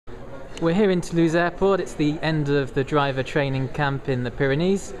We're here in Toulouse Airport. It's the end of the driver training camp in the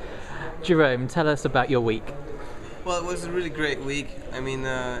Pyrenees. Jérôme, tell us about your week. Well, it was a really great week. I mean,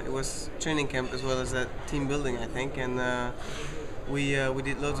 it was training camp as well as that team building, I think, and we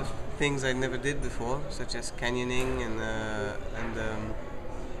did loads of things I never did before, such as canyoning and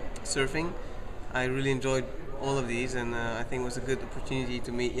surfing. I really enjoyed all of these, and I think it was a good opportunity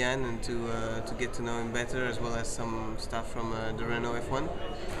to meet Jan and to get to know him better, as well as some stuff from the Renault F1.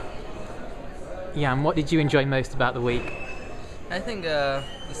 Yeah, and what did you enjoy most about the week? I think the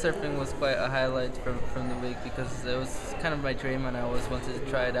surfing was quite a highlight from the week because it was kind of my dream and I always wanted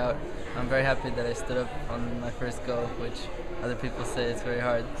to try it out. I'm very happy that I stood up on my first go, which other people say it's very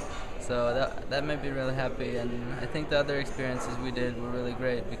hard. So that made me really happy, and I think the other experiences we did were really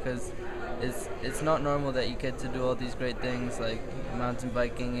great because it's not normal that you get to do all these great things like mountain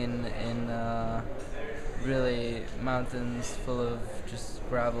biking in really mountains full of just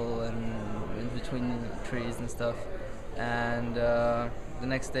gravel and in between trees and stuff. And the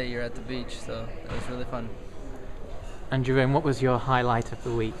next day you're at the beach, so it was really fun. And Jérôme, what was your highlight of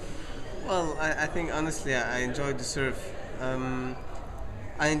the week? Well, I think honestly I enjoyed the surf.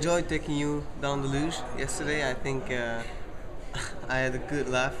 I enjoyed taking you down the luge yesterday. I think I had a good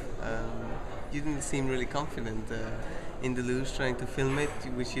laugh. You didn't seem really confident in the luge trying to film it,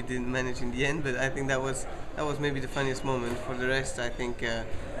 which you didn't manage in the end, but I think that was maybe the funniest moment. For the rest, I think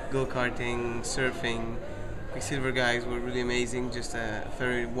go-karting, surfing, Quicksilver guys were really amazing, just a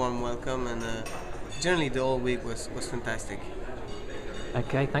very warm welcome, and generally the whole week was fantastic.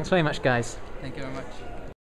 Okay, thanks very much, guys. Thank you very much.